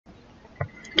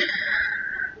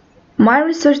My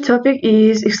research topic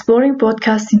is exploring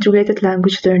podcast integrated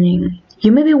language learning.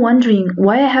 You may be wondering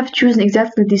why I have chosen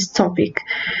exactly this topic.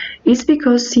 It's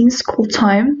because since school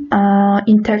time,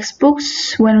 in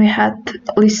textbooks, when we had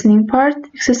listening part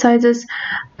exercises,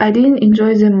 I didn't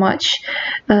enjoy them much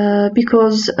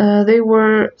because they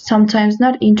were sometimes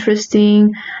not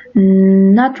interesting,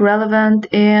 not relevant,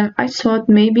 and I thought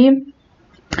maybe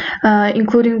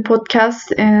including podcasts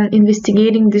and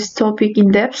investigating this topic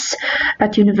in depth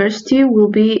at university will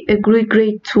be a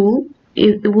great tool.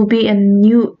 It will be a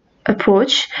new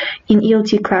approach in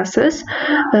ELT classes.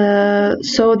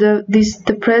 So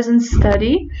the present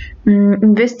study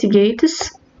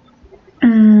investigates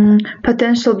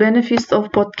potential benefits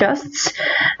of podcasts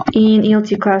in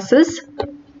ELT classes.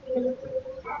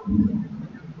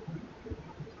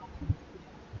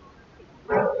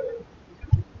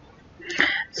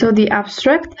 So the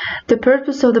abstract, the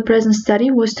purpose of the present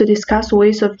study was to discuss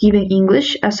ways of giving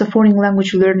English as a foreign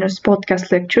language learners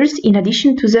podcast lectures in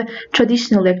addition to the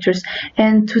traditional lectures,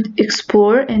 and to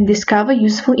explore and discover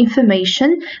useful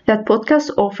information that podcasts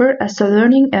offer as a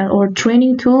learning or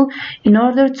training tool in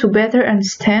order to better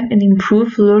understand and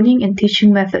improve learning and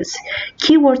teaching methods.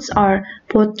 Keywords are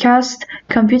podcast,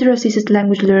 computer-assisted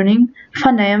language learning,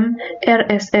 phoneme,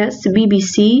 RSS,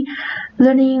 BBC,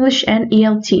 learning English, and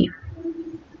ELT.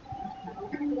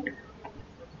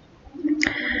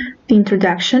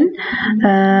 Introduction.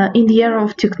 In the era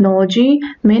of technology,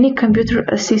 many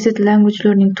computer-assisted language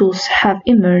learning tools have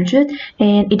emerged,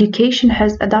 and education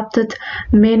has adopted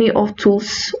many of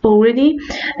tools already.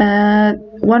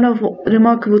 One of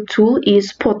remarkable tool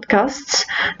is podcasts.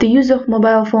 The use of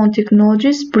mobile phone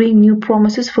technologies bring new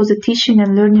promises for the teaching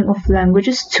and learning of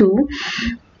languages too.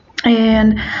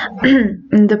 And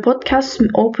the podcasts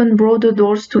open broader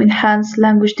doors to enhance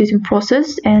language teaching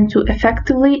process and to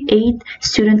effectively aid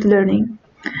student learning.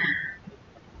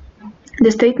 The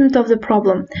statement of the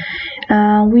problem.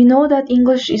 We know that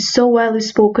English is so widely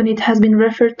spoken, it has been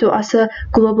referred to as a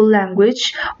global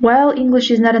language. While English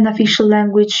is not an official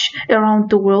language around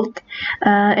the world,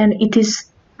 and it is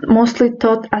mostly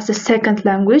taught as a second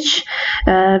language,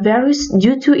 various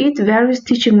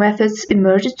teaching methods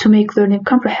emerged to make learning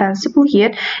comprehensible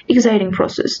yet exciting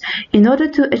process. In order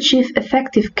to achieve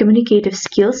effective communicative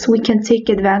skills, we can take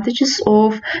advantages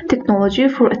of technology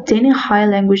for attaining high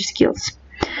language skills.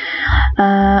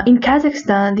 In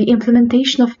Kazakhstan, the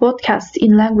implementation of podcasts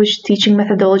in language teaching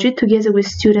methodology together with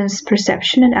students'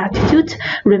 perception and attitude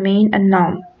remain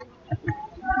unknown.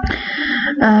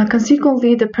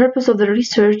 Consequently, the purpose of the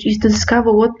research is to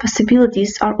discover what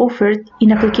possibilities are offered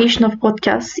in application of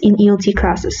podcasts in ELT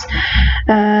classes.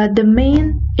 The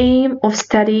main aim of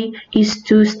study is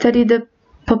to study the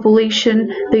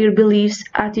population, their beliefs,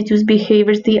 attitudes,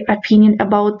 behaviors, their opinion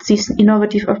about this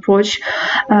innovative approach.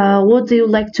 What do you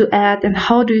like to add, and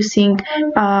how do you think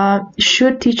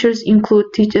should teachers include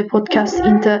podcasts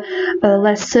into a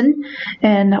lesson,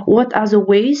 and what are the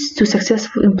ways to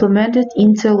successfully implement it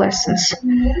into lessons?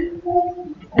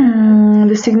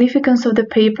 The significance of the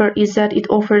paper is that it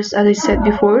offers, as I said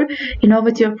before,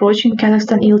 innovative approach in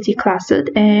Kazakhstan ELT classes,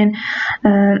 and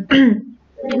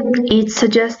it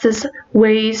suggests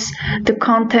ways, the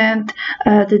content,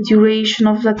 the duration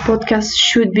of that podcast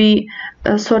should be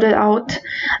sorted out.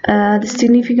 The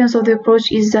significance of the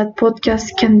approach is that podcasts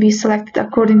can be selected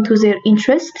according to their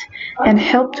interest and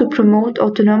help to promote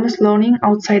autonomous learning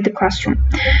outside the classroom.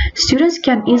 Students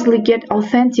can easily get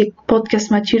authentic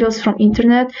podcast materials from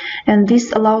internet, and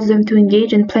this allows them to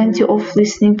engage in plenty of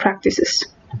listening practices.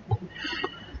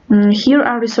 Here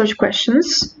are research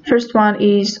questions. First one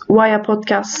is, why are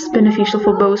podcasts beneficial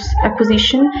for both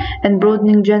acquisition and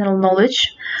broadening general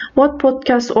knowledge? What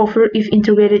podcasts offer if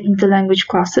integrated into language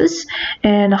classes?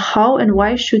 And how and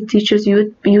why should teachers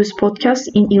use podcasts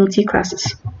in ELT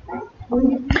classes?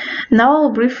 Now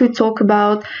I'll briefly tell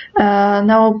about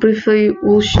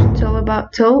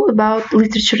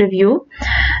literature review.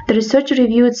 The research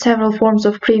reviewed several forms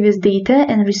of previous data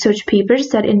and research papers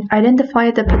that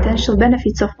identify the potential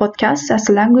benefits of podcasts as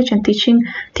a language and teaching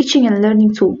and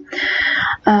learning tool.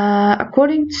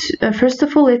 First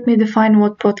of all, let me define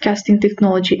what podcasting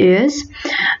technology is.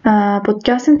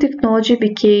 Podcasting technology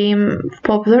became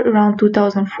popular around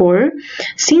 2004.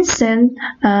 Since then,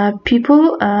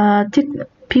 people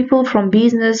from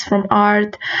business, from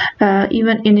art,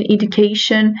 even in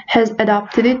education, has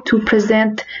adopted it to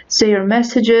present their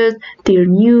messages, their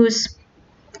news.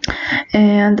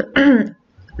 And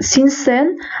since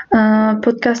then,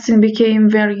 podcasting became a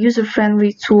very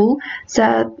user-friendly tool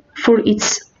that for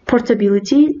its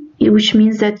portability, which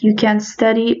means that you can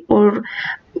study or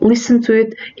listen to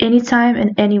it anytime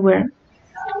and anywhere.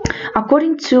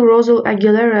 According to Rosal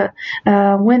Aguilera,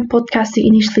 when podcasting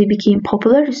initially became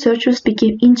popular, researchers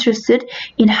became interested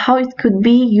in how it could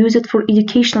be used for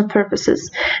educational purposes.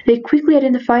 They quickly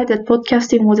identified that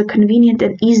podcasting was a convenient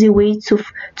and easy way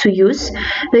to use.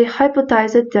 They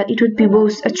hypothesized that it would be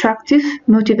both attractive,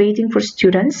 motivating for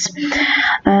students.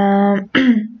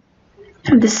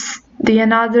 The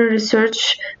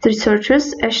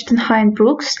researchers, Ashton Hine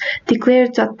Brooks,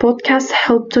 declared that podcasts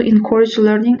help to encourage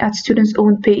learning at students'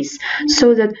 own pace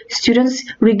so that students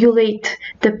regulate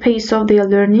the pace of their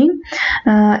learning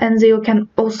and they can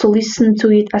also listen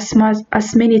to it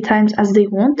as many times as they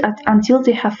want until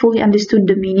they have fully understood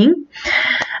the meaning.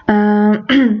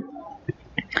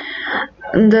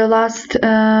 The last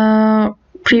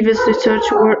previous research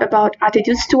were about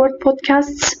attitudes toward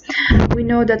podcasts. We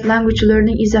know that language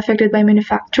learning is affected by many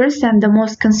factors, and the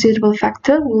most considerable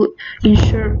factor will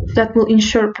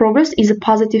ensure progress is a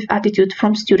positive attitude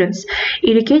from students.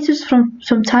 Educators from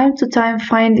time to time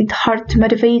find it hard to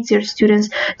motivate their students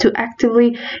to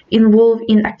actively involve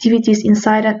in activities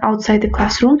inside and outside the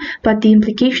classroom, but the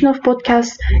implication of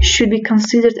podcasts should be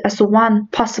considered as one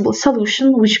possible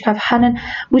solution which can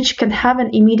have an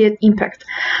immediate impact.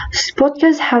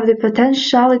 Podcasts have the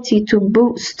potentiality to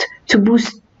boost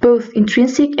both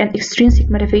intrinsic and extrinsic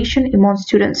motivation among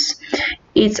students.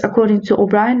 It's according to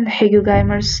O'Brien and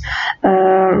Hegelgeimer's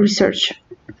research.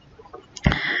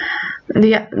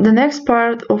 The next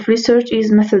part of research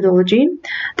is methodology.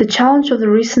 The challenge of the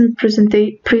recent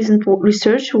present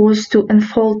research was to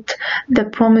unfold the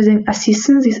promising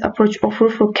assistance this approach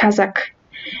offers for Kazakh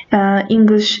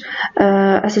English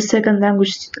as a second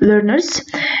language learners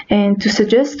and to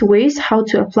suggest ways how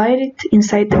to apply it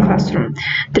inside the classroom.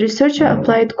 The researcher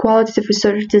applied qualitative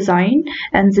research design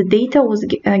and the data was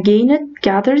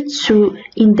gathered through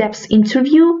in-depth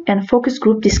interview and focus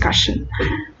group discussion.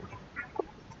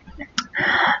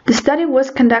 The study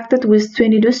was conducted with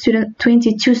 22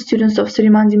 students of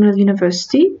Süleyman Demirel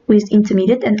University with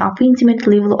intermediate and upper intermediate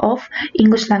level of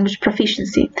English language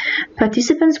proficiency.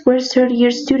 Participants were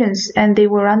third-year students and they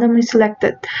were randomly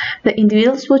selected. The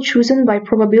individuals were chosen by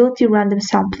probability random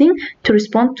sampling to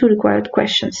respond to required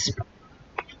questions.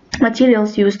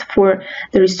 Materials used for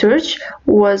the research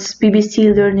was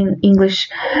BBC Learning English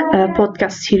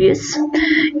podcast series.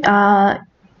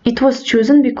 It was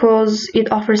chosen because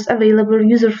it offers available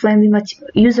user-friendly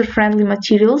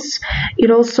materials. It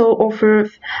also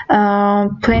offers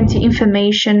plenty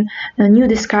information, new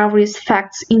discoveries,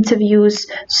 facts, interviews,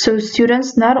 so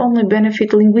students not only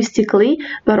benefit linguistically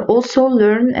but also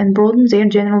learn and broaden their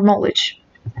general knowledge.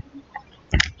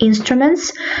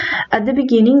 Instruments. At the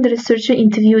beginning, the researcher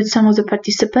interviewed some of the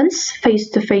participants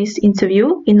face-to-face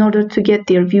interview in order to get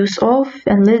their views of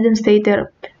and let them state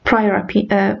their prior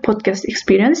podcast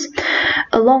experience.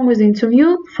 Along with the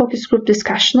interview, focus group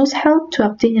discussion was held to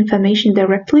obtain information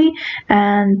directly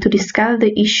and to discuss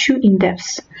the issue in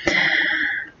depth.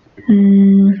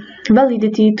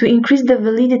 Validity. To increase the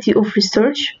validity of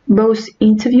research, both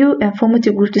interview and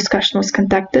formative group discussion was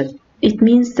conducted. It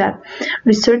means that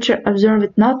researcher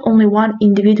observed not only one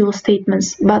individual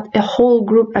statement, but a whole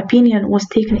group opinion was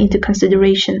taken into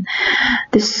consideration.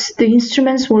 The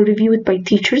instruments were reviewed by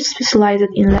teachers specialized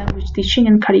in language teaching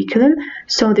and curriculum,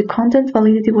 so the content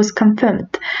validity was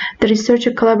confirmed. The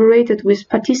researcher collaborated with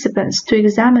participants to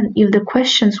examine if the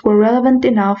questions were relevant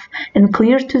enough and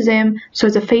clear to them, so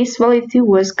the face validity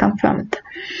was confirmed.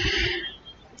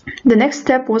 The next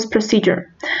step was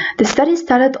procedure. The study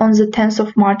started on the 10th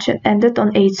of March and ended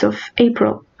on 8th of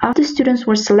April. After students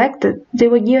were selected, they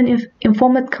were given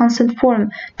informed consent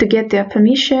form to get their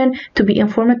permission to be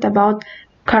informed about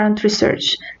current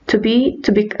research, to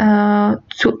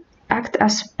act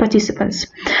as participants.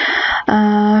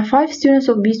 5 students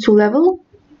of B2 level,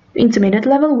 intermediate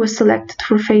level, were selected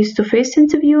for face-to-face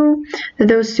interview.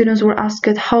 Those students were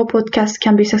asked how podcasts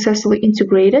can be successfully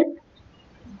integrated.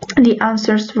 The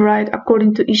answers varied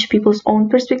according to each people's own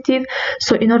perspective.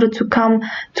 So in order to come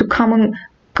to common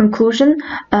conclusion,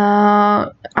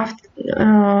 after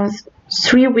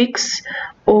 3 weeks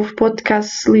of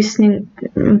podcast listening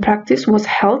practice was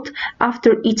held.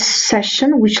 After each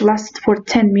session, which lasted for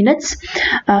 10 minutes,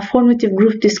 formative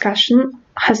group discussion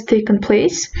has taken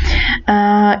place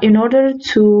in order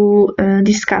to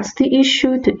discuss the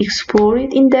issue, to explore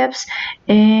it in depth,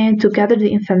 and to gather the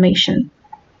information.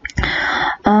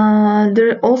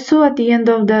 There also, at the end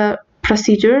of the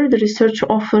procedure, the research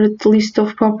offered a list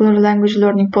of popular language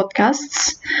learning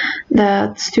podcasts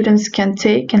that students can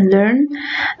take and learn.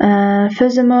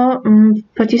 Furthermore,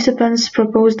 participants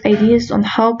proposed ideas on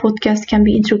how podcasts can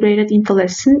be integrated into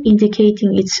lesson,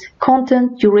 indicating its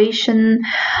content, duration,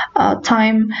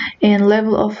 time, and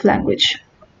level of language.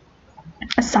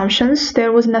 assumptions.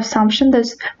 There was an assumption that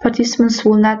participants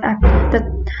will not act,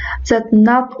 that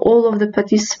not all of the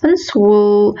participants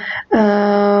will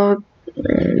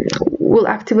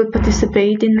actively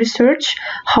participate in research.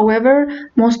 However,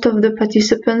 most of the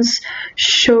participants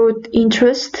showed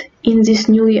interest in this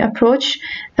new approach.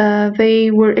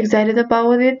 They were excited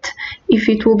about it, if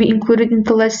it will be included in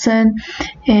the lesson,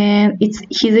 and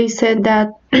they said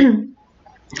that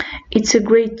it's a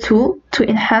great tool to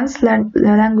enhance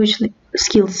language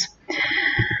skills.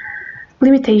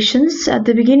 Limitations. At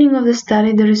the beginning of the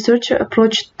study, the researcher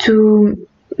approached to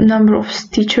number of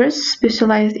teachers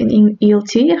specialized in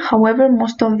ELT. However,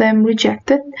 most of them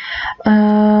rejected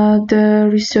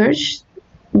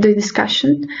the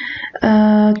discussion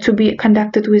to be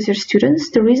conducted with their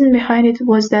students. The reason behind it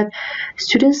was that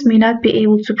students may not be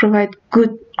able to provide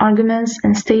good arguments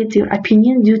and state their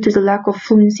opinion due to the lack of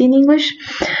fluency in English.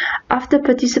 After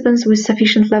participants with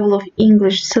sufficient level of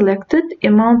English selected,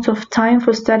 amount of time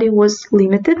for study was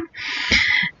limited.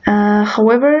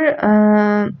 However,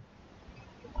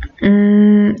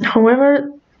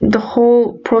 the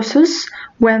whole process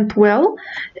went well,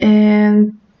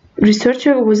 and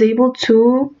researcher was able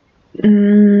to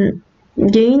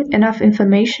gain enough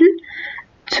information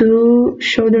to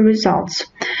show the results.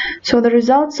 So the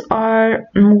results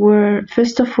were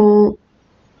first of all,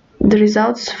 the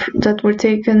results that were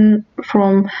taken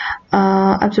from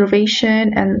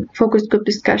observation and focus group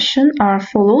discussion are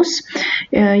follows.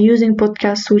 Using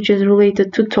podcasts which is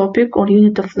related to topic or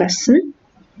unit of lesson,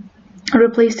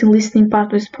 replacing listening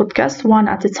part with podcasts one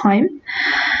at a time,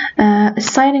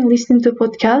 assigning listening to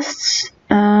podcasts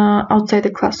outside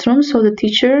the classroom, so the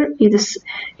teacher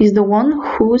is the one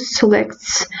who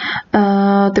selects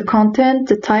the content,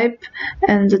 the type,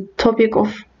 and the topic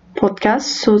of podcast,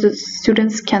 so that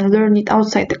students can learn it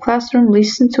outside the classroom,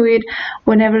 listen to it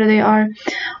whenever they are.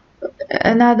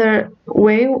 Another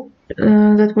way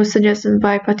that was suggested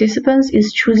by participants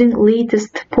is choosing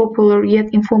latest popular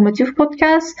yet informative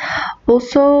podcasts.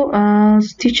 Also,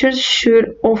 teachers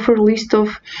should offer a list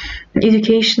of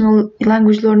educational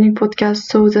language learning podcasts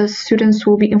so that students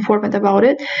will be informed about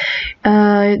it,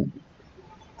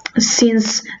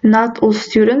 since not all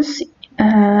students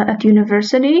at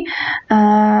university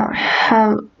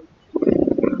have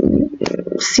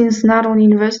since not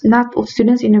all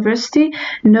students in university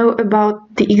know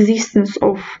about the existence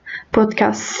of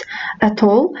podcasts at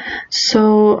all.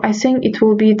 So I think it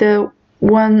will be the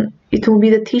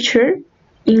teacher,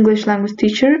 English language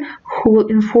teacher, who will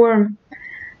inform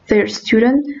their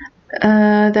student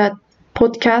that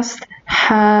podcast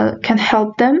can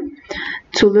help them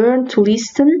to learn, to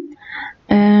listen,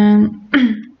 and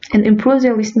improve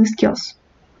their listening skills.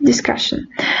 Discussion.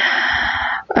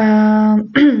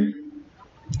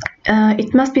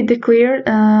 It must be declared.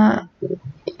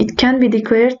 It can be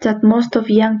declared that most of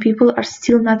young people are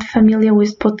still not familiar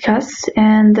with podcasts,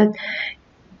 and that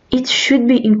it should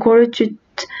be encouraged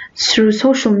through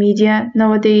social media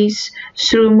nowadays,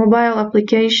 through mobile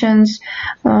applications,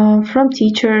 from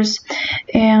teachers.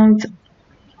 And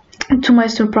to my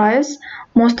surprise,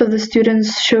 most of the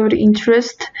students showed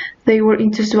interest. They were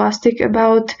enthusiastic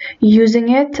about using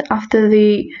it after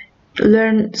they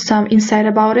learned some insight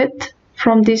about it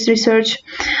from this research.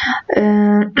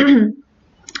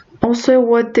 Also,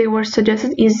 what they were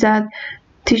suggested is that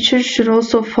teachers should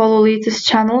also follow latest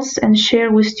channels and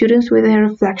share with students with their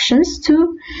reflections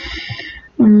too.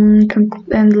 And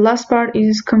the last part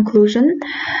is conclusion.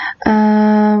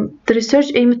 The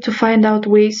research aimed to find out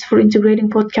ways for integrating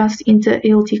podcasts into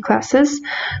ALT classes.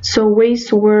 So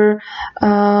ways were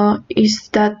is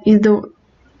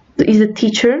the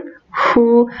teacher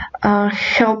who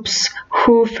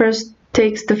first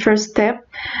takes the first step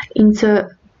into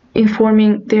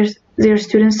informing their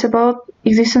students about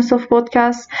existence of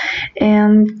podcasts,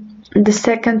 and the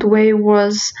second way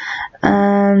was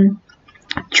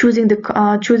choosing the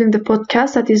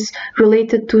podcast that is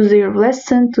related to their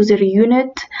lesson, to their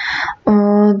unit.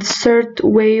 The third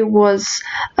way was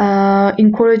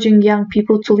encouraging young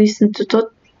people to listen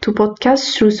to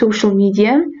podcasts through social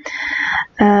media.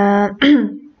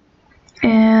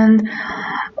 And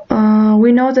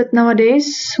we know that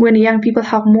nowadays, when young people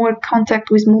have more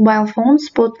contact with mobile phones,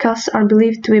 podcasts are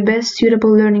believed to be best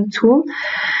suitable learning tool.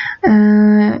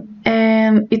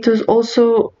 And it was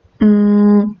also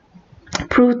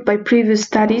proved by previous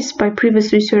studies, by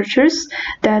previous researchers,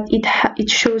 that it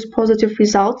shows positive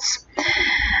results.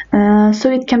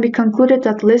 So it can be concluded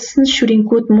that lessons should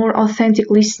include more authentic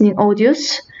listening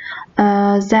audios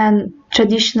than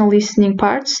traditional listening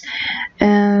parts.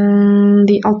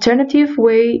 The alternative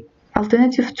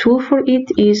tool for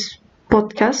it is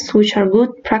podcasts, which are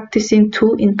good practicing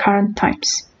tool in current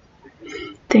times.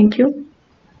 Thank you.